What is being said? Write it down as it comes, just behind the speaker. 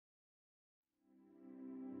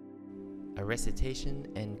A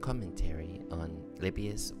recitation and commentary on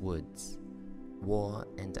Lebbeus Woods, War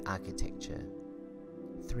and Architecture.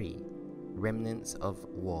 3. Remnants of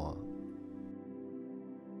War.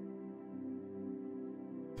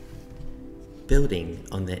 Building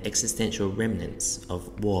on the existential remnants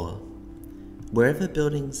of war. Wherever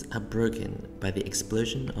buildings are broken by the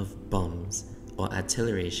explosion of bombs or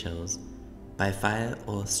artillery shells, by fire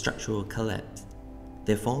or structural collapse,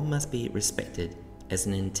 their form must be respected as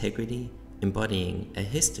an integrity embodying a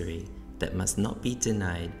history that must not be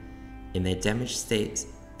denied. In their damaged states,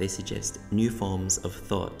 they suggest new forms of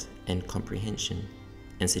thought and comprehension,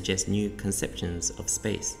 and suggest new conceptions of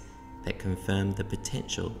space that confirm the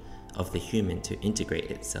potential of the human to integrate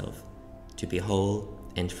itself, to be whole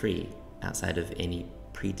and free outside of any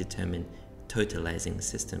predetermined totalizing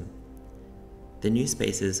system. The new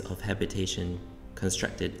spaces of habitation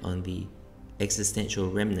constructed on the existential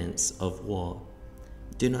remnants of war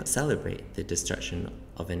do not celebrate the destruction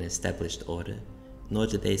of an established order, nor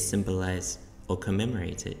do they symbolize or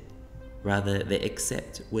commemorate it. Rather, they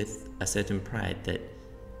accept with a certain pride that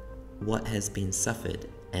what has been suffered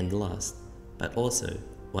and lost, but also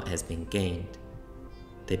what has been gained.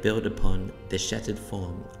 They build upon the shattered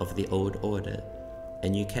form of the old order, a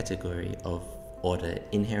new category of order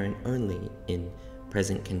inherent only in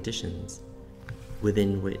present conditions,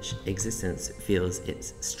 within which existence feels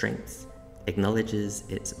its strengths, acknowledges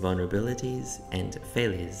its vulnerabilities and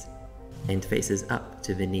failures, and faces up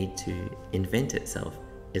to the need to invent itself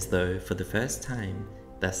as though for the first time,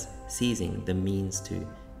 thus seizing the means to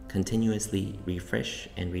continuously refresh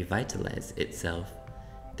and revitalize itself.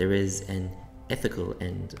 There is an ethical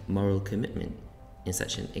and moral commitment in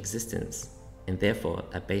such an existence, and therefore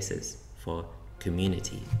a basis for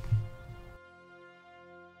community.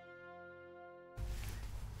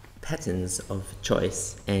 Patterns of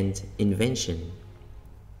choice and invention.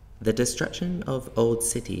 The destruction of old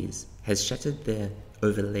cities has shattered their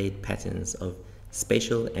overlaid patterns of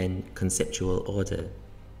spatial and conceptual order.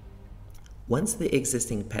 Once the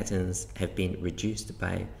existing patterns have been reduced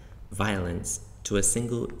by violence to a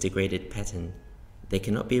single degraded pattern, they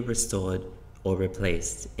cannot be restored or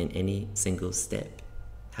replaced in any single step.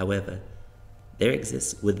 However, there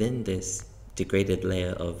exists within this degraded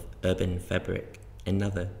layer of urban fabric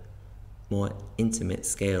another, more intimate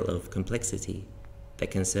scale of complexity that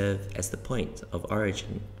can serve as the point of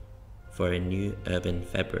origin for a new urban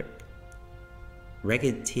fabric.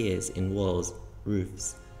 Ragged tears in walls,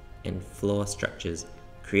 roofs, and floor structures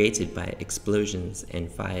created by explosions and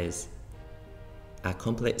fires are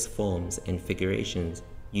complex forms and figurations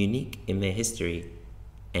unique in their history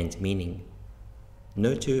and meaning.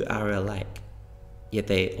 No two are alike, yet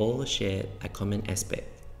they all share a common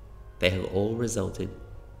aspect. They have all resulted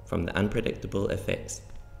from the unpredictable effects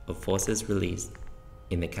of forces released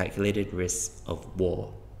in the calculated risks of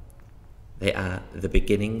war. They are the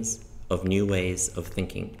beginnings of new ways of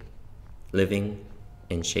thinking, living,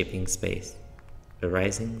 and shaping space,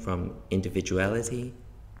 arising from individuality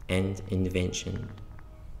and invention.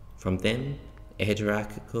 From them, a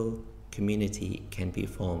hierarchical community can be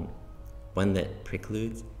formed, one that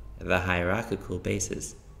precludes the hierarchical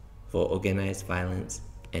basis for organized violence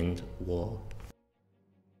and war.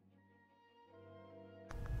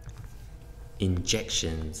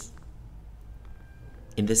 Injections.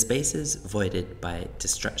 In the spaces voided by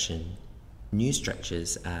destruction, new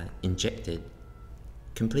structures are injected.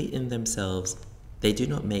 Complete in themselves, they do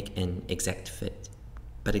not make an exact fit,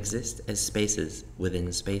 but exist as spaces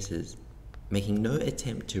within spaces, making no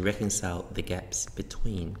attempt to reconcile the gaps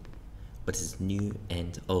between what is new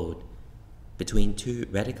and old, between two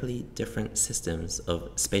radically different systems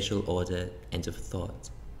of spatial order and of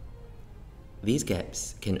thought. These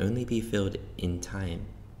gaps can only be filled in time.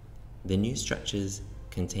 The new structures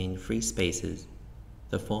contain free spaces,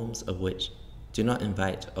 the forms of which do not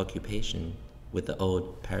invite occupation with the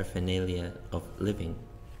old paraphernalia of living,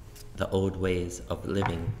 the old ways of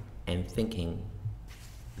living and thinking.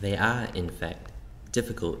 They are, in fact,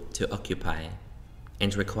 difficult to occupy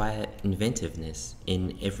and require inventiveness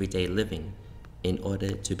in everyday living in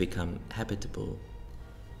order to become habitable.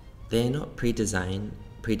 They are not pre-designed,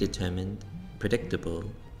 predetermined, predictable,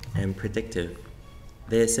 and predictive.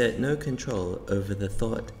 They assert no control over the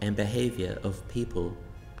thought and behavior of people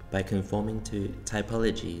by conforming to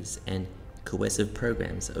typologies and coercive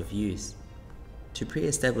programs of use, to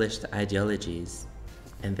pre-established ideologies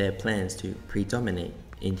and their plans to predominate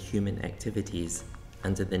in human activities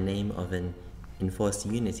under the name of an enforced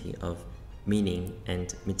unity of meaning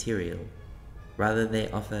and material. Rather, they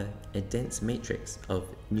offer a dense matrix of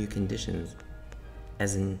new conditions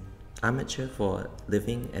as an armature for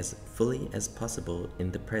living as fully as possible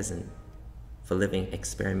in the present, for living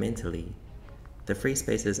experimentally, the free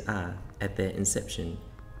spaces are, at their inception,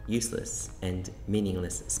 useless and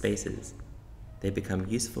meaningless spaces. They become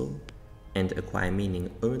useful and acquire meaning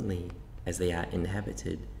only as they are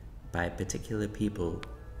inhabited by particular people.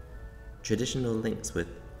 Traditional links with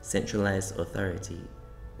centralized authority,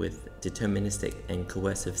 with deterministic and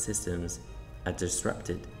coercive systems, are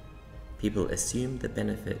disrupted. People assume the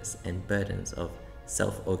benefits and burdens of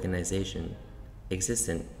self-organization.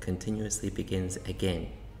 Existence continuously begins again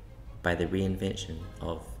by the reinvention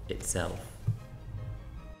of itself.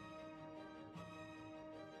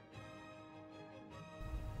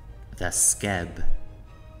 The Scab.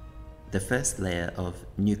 The first layer of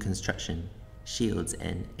new construction shields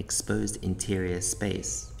an exposed interior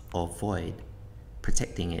space or void,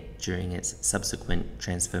 protecting it during its subsequent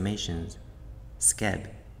transformations. Scab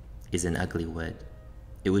is an ugly word.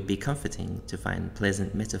 It would be comforting to find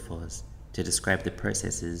pleasant metaphors to describe the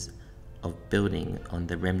processes of building on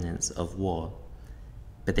the remnants of war,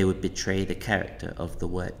 but they would betray the character of the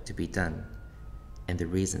work to be done and the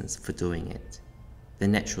reasons for doing it. The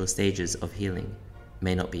natural stages of healing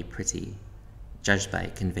may not be pretty, judged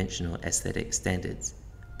by conventional aesthetic standards,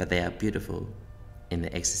 but they are beautiful in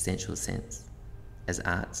the existential sense. As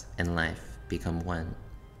art and life become one,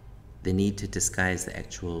 the need to disguise the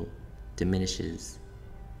actual diminishes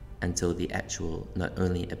until the actual not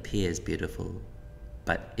only appears beautiful,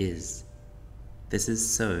 but is. This is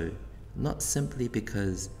so not simply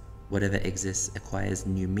because whatever exists acquires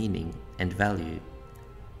new meaning and value,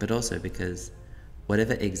 but also because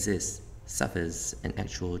whatever exists suffers an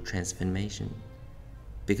actual transformation,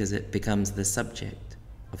 because it becomes the subject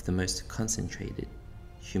of the most concentrated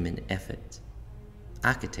human effort.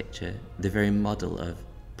 Architecture, the very model of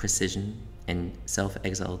precision and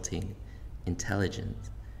self-exalting intelligence,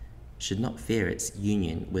 should not fear its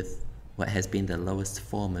union with what has been the lowest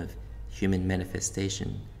form of human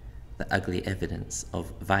manifestation, the ugly evidence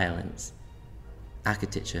of violence.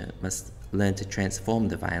 Architecture must learn to transform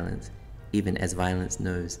the violence, even as violence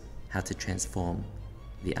knows how to transform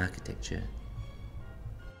the architecture.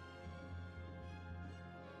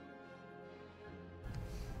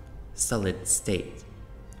 Solid state,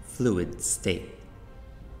 fluid state.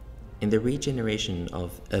 In the regeneration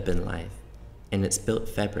of urban life and its built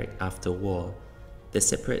fabric after war, the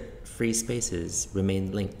separate free spaces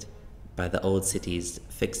remain linked by the old city's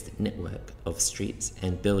fixed network of streets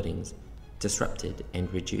and buildings, disrupted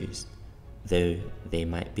and reduced, though they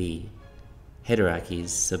might be.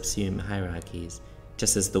 Hierarchies subsume hierarchies,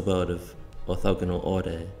 just as the world of orthogonal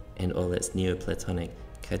order and all its Neoplatonic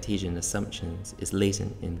Cartesian assumptions is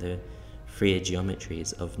latent in the freer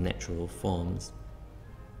geometries of natural forms.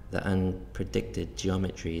 The unpredicted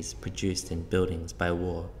geometries produced in buildings by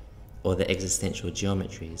war, or the existential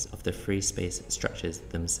geometries of the free space structures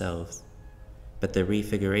themselves. But the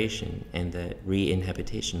refiguration and the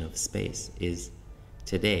re-inhabitation of space is,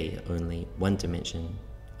 today, only one dimension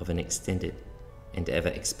of an extended and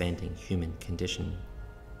ever-expanding human condition.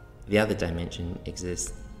 The other dimension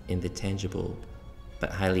exists in the tangible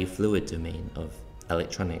but highly fluid domain of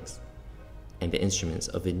electronics and the instruments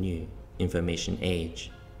of a new information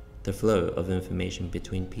age. The flow of information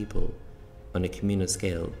between people on a communal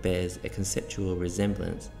scale bears a conceptual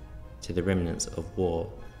resemblance to the remnants of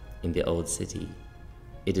war in the old city.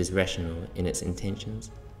 It is rational in its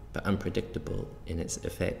intentions, but unpredictable in its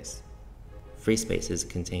effects. Free spaces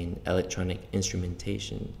contain electronic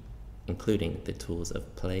instrumentation, including the tools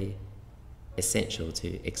of play, essential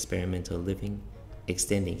to experimental living,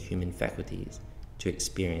 extending human faculties to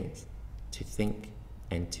experience, to think,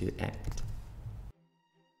 and to act.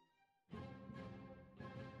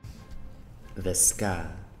 The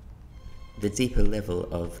scar. The deeper level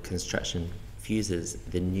of construction fuses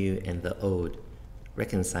the new and the old,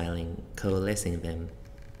 reconciling, coalescing them,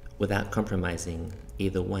 without compromising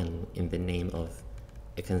either one in the name of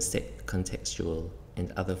a contextual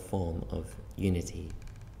and other form of unity.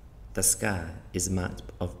 The scar is marked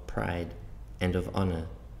of pride and of honor,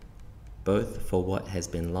 both for what has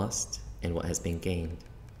been lost and what has been gained.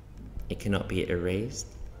 It cannot be erased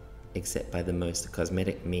except by the most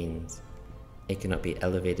cosmetic means. It cannot be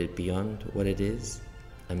elevated beyond what it is,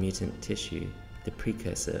 a mutant tissue, the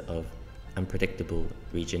precursor of unpredictable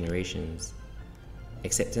regenerations.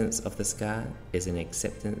 Acceptance of the scar is an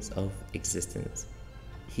acceptance of existence.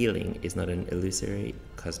 Healing is not an illusory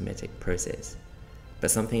cosmetic process,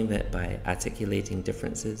 but something that by articulating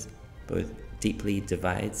differences both deeply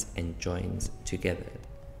divides and joins together.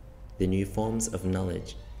 The new forms of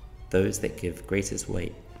knowledge, those that give greatest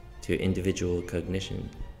weight to individual cognition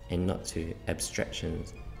and not to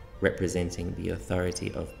abstractions, representing the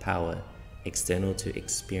authority of power external to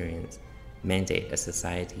experience, mandate a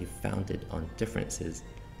society founded on differences,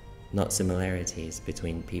 not similarities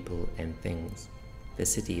between people and things. The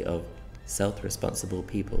city of self-responsible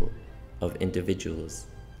people, of individuals,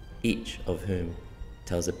 each of whom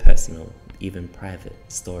tells a personal, even private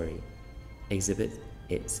story, exhibit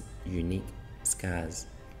its unique scars,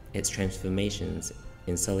 its transformations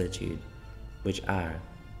in solitude, which are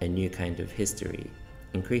a new kind of history.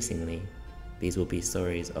 Increasingly, these will be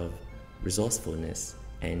stories of resourcefulness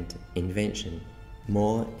and invention,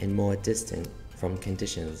 more and more distant from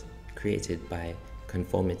conditions created by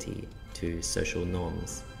conformity to social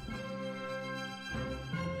norms.